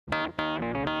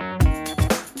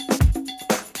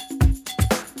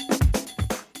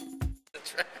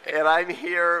And I'm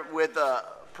here with a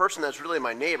person that's really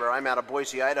my neighbor. I'm out of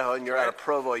Boise, Idaho, and you're out of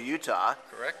Provo, Utah.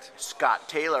 Correct. Scott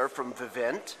Taylor from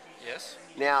Vivint. Yes.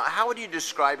 Now, how would you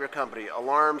describe your company?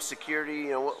 Alarm, security, you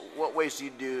know, what ways do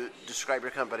you describe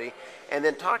your company? And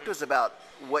then talk to us about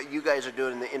what you guys are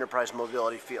doing in the enterprise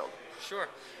mobility field. Sure.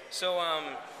 So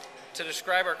to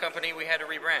describe our company, we had to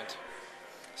rebrand.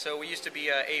 So we used to be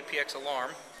APX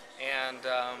Alarm, and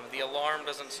the alarm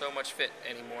doesn't so much fit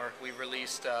anymore. We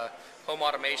released home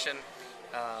automation,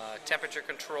 temperature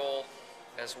control,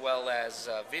 as well as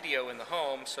video in the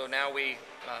home. So now we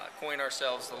coin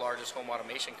ourselves the largest home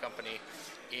automation company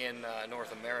in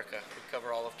North America. We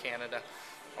cover all of Canada,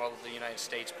 all of the United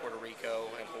States, Puerto Rico,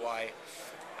 and Hawaii.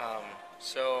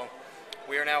 So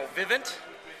we are now Vivint,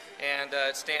 and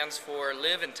it stands for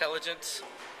Live Intelligent,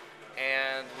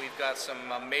 and we've got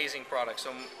some amazing products.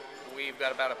 So we've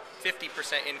got about a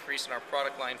 50% increase in our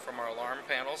product line from our alarm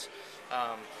panels.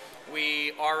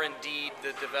 We are indeed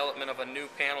the development of a new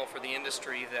panel for the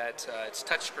industry that it's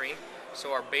touchscreen.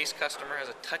 So our base customer has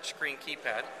a touchscreen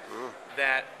keypad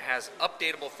that has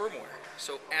updatable firmware.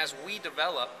 So as we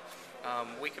develop,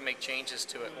 we can make changes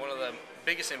to it. One of the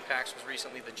biggest impacts was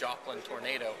recently the Joplin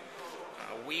tornado.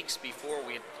 Weeks before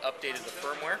we had updated the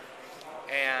firmware,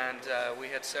 and we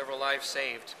had several lives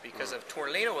saved because of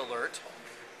tornado alert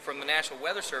from the National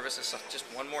Weather Service. It's just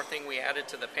one more thing we added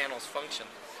to the panel's function.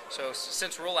 So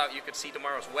since rollout, you could see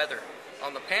tomorrow's weather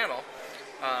on the panel.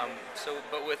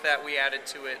 But with that, we added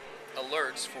to it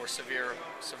alerts for severe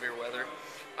weather.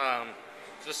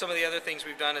 So some of the other things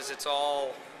we've done is it's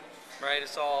all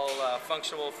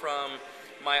functional from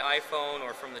my iPhone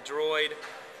or from the Droid,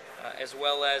 as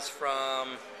well as from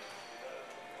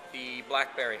the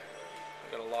BlackBerry.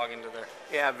 I've got to log into there.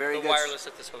 Yeah, very good. The wireless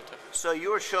at this hotel. So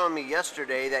you were showing me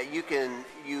yesterday that you can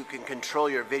control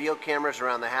your video cameras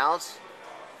around the house.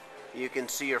 You can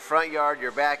see your front yard,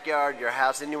 your backyard, your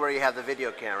house, anywhere you have the video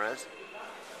cameras.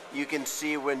 You can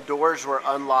see when doors were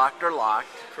unlocked or locked.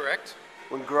 Correct.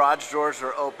 When garage doors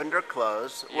were opened or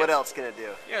closed. Yep. What else can it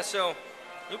do? Yeah, so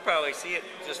you'll probably see it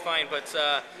just fine, but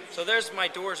so there's my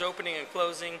doors opening and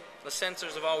closing. The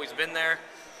sensors have always been there.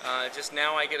 Just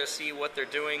now I get to see what they're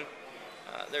doing.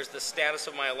 There's the status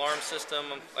of my alarm system.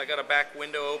 I got a back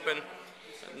window open,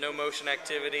 no motion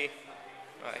activity.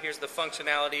 Here's the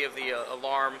functionality of the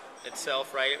alarm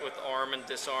itself, right, with arm and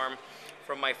disarm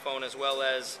from my phone, as well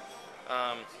as,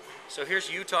 so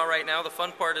here's Utah right now. The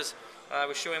fun part is I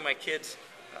was showing my kids,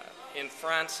 in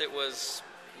France it was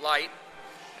light,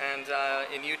 and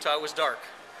in Utah it was dark,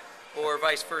 or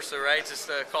vice versa, right? Just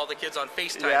call the kids on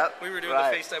FaceTime. Yep, we were doing the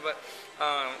FaceTime, but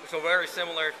so very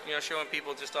similar, you know, showing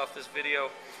people just off this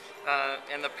video.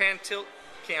 And the pan tilt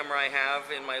camera I have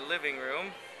in my living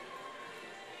room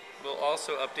will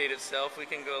also update itself. We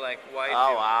can go like wide view.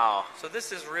 Oh, wow. So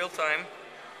this is real time.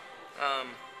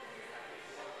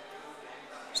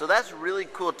 So that's really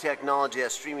cool technology,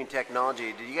 that streaming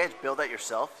technology. Did you guys build that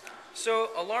yourself? So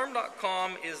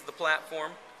alarm.com is the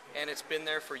platform, and it's been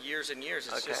there for years and years.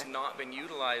 It's just not been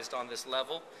utilized on this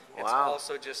level. It's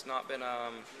also just not been,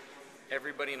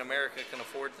 everybody in America can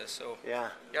afford this. So yeah,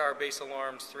 our base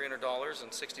alarm's $300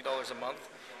 and $60 a month.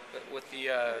 But with the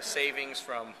savings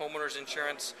from homeowners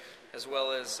insurance, as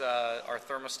well as our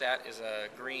thermostat is a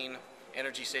green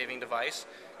energy saving device,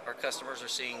 our customers are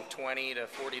seeing $20 to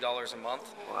 $40 a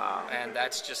month. Wow. And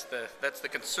that's just that's the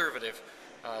conservative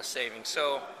savings.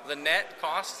 So the net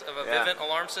cost of a Vivint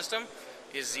alarm system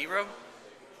is zero.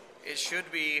 It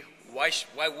should be,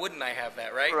 why wouldn't I have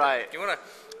that, right? Right. You want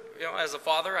to, you know, as a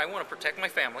father, I want to protect my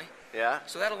family. Yeah.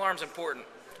 So that alarm's important.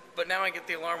 But now I get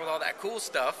the alarm with all that cool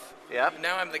stuff. Yep.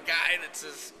 Now I'm the guy that's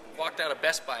just walked out of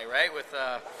Best Buy, right? With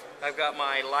I've got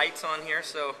my lights on here,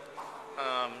 so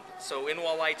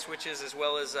in-wall light switches, as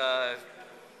well as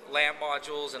lamp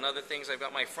modules and other things. I've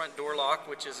got my front door lock,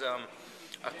 which is a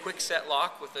quick set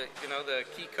lock with the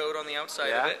key code on the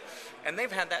outside of it, and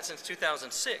they've had that since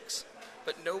 2006.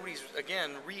 But nobody's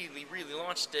really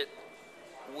launched it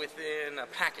within a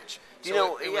package.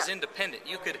 So it was independent.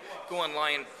 You could go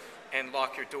online and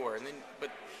lock your door, and then but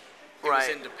it was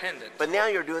independent. But now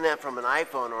you're doing that from an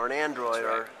iPhone or an Android,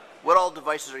 or what all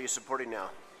devices are you supporting now?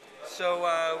 So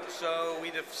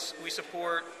we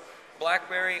support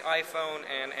BlackBerry, iPhone,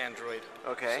 and Android.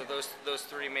 Okay. So those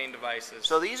three main devices.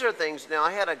 So these are things. Now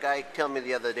I had a guy tell me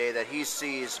the other day that he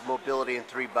sees mobility in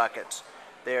three buckets.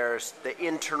 There's the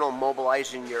internal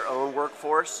mobilizing your own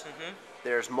workforce. Mm-hmm.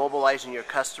 There's mobilizing your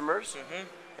customers,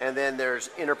 and then there's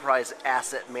enterprise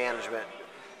asset management.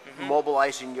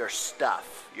 Mobilizing your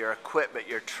stuff, your equipment,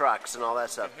 your trucks, and all that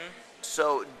stuff.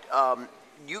 So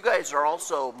you guys are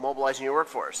also mobilizing your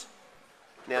workforce.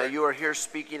 Now, you are here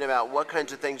speaking about what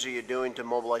kinds of things are you doing to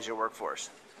mobilize your workforce?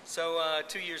 So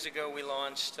 2 years ago, we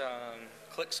launched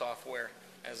Click software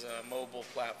as a mobile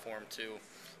platform to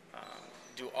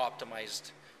do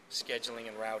optimized scheduling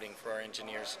and routing for our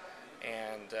engineers.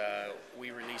 And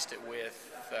we released it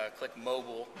with Click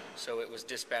Mobile, so it was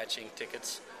dispatching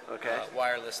tickets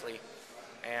wirelessly.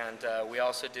 And we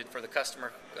also did for the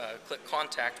customer Click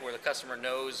Contact, where the customer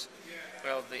knows,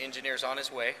 well, the engineer's on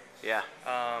his way. Yeah.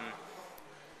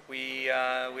 We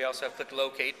also have Click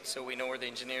Locate, so we know where the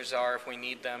engineers are if we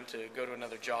need them to go to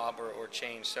another job or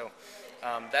change. So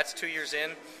that's 2 years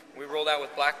in. We rolled out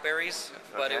with Blackberries,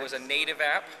 but it was a native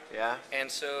app. Yeah.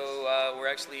 And so we're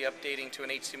actually updating to an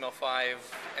HTML5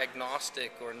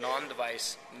 agnostic or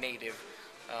non-device native.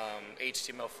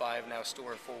 HTML5 now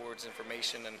store and forwards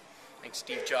information, and I think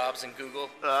Steve Jobs and Google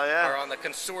are on the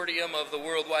consortium of the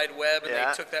World Wide Web, and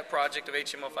they took that project of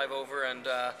HTML5 over, and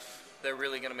they're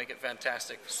really going to make it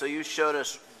fantastic. So you showed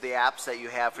us the apps that you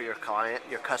have for your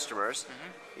customers.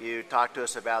 Mm-hmm. You talked to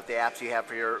us about the apps you have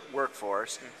for your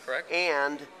workforce. Correct.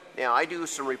 And now I do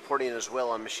some reporting as well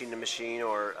on machine-to-machine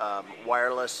or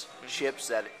wireless chips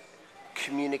that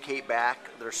communicate back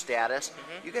their status.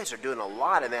 Mm-hmm. You guys are doing a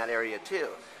lot in that area too.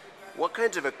 What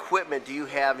kinds of equipment do you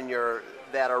have in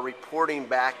that are reporting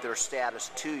back their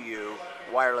status to you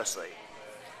wirelessly?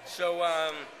 So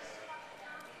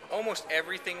almost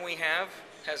everything we have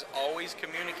has always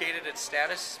communicated its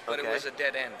status, but it was a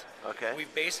dead end. Okay.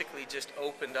 We've basically just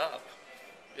opened up,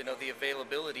 the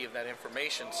availability of that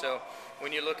information. So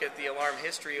when you look at the alarm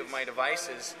history of my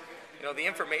devices, the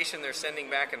information they're sending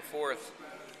back and forth,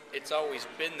 it's always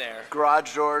been there.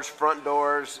 Garage doors, front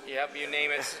doors. Yep, you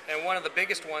name it. And one of the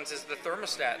biggest ones is the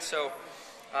thermostat. So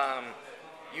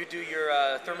you do your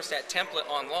thermostat template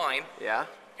online. Yeah.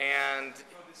 And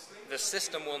the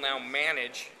system will now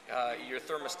manage your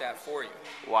thermostat for you.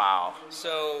 Wow.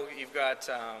 So you've got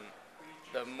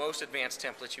the most advanced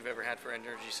templates you've ever had for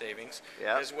energy savings,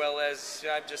 as well as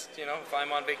just, if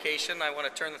I'm on vacation, I want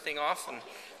to turn the thing off,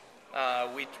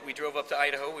 and we drove up to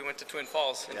Idaho. We went to Twin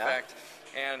Falls, in fact,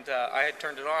 and I had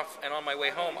turned it off, and on my way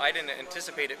home, I didn't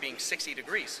anticipate it being 60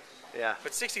 degrees. Yeah.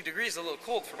 But 60 degrees is a little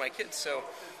cold for my kids, so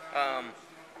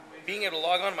being able to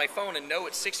log on my phone and know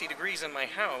it's 60 degrees in my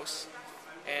house,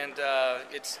 and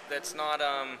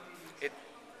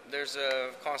there's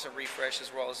a constant refresh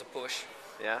as well as a push.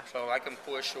 Yeah. So I can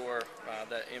push, or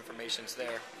the information's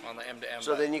there on the M2M.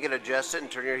 So then you can adjust it and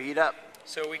turn your heat up.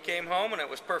 So we came home and it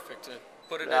was perfect.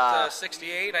 Put it at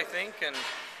 68, I think, and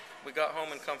we got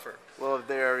home in comfort. Well,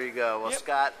 there you go. Well,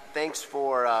 Scott, thanks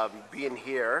for being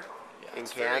here in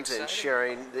Cairns and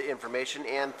sharing the information,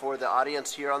 and for the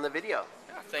audience here on the video.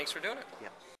 Yeah, thanks for doing it. Yeah.